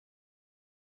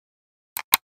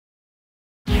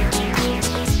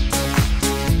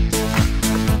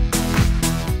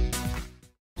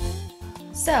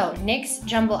So, NYX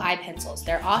Jumbo Eye Pencils.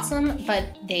 They're awesome,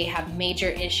 but they have major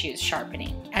issues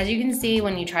sharpening. As you can see,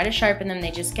 when you try to sharpen them, they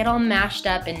just get all mashed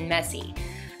up and messy.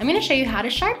 I'm going to show you how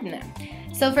to sharpen them.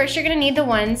 So first you're going to need the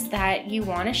ones that you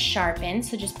want to sharpen,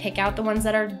 so just pick out the ones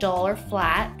that are dull or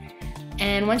flat.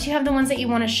 And once you have the ones that you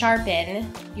want to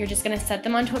sharpen, you're just going to set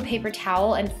them onto a paper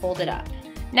towel and fold it up.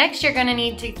 Next, you're going to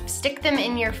need to stick them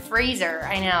in your freezer.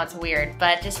 I know it's weird,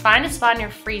 but just find a spot in your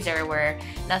freezer where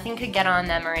nothing could get on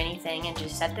them or anything, and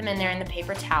just set them in there in the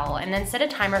paper towel, and then set a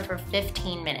timer for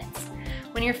 15 minutes.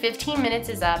 When your 15 minutes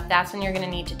is up, that's when you're going to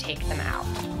need to take them out.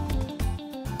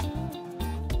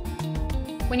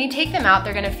 When you take them out,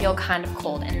 they're going to feel kind of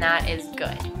cold, and that is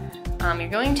good. You're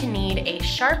going to need a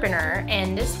sharpener,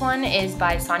 and this one is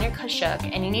by Sonia Kashuk,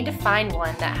 and you need to find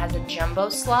one that has a jumbo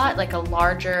slot, like a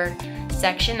larger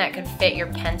section that could fit your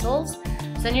pencils.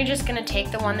 So then you're just going to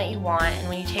take the one that you want, and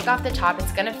when you take off the top,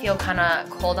 it's going to feel kind of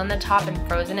cold on the top and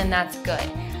frozen, and that's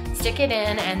good. Stick it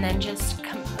in, and then just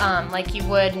like you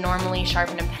would normally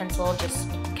sharpen a pencil, just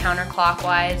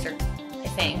counterclockwise, or I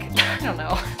think, I don't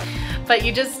know. But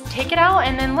you just take it out,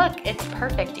 and then look, it's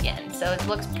perfect again. So it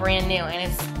looks brand new,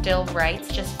 and it still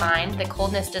writes just fine. The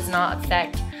coldness does not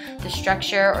affect the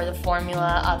structure or the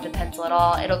formula of the pencil at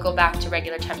all. It'll go back to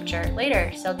regular temperature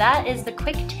later. So that is the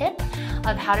quick tip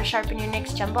of how to sharpen your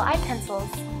NYX Jumbo Eye Pencils.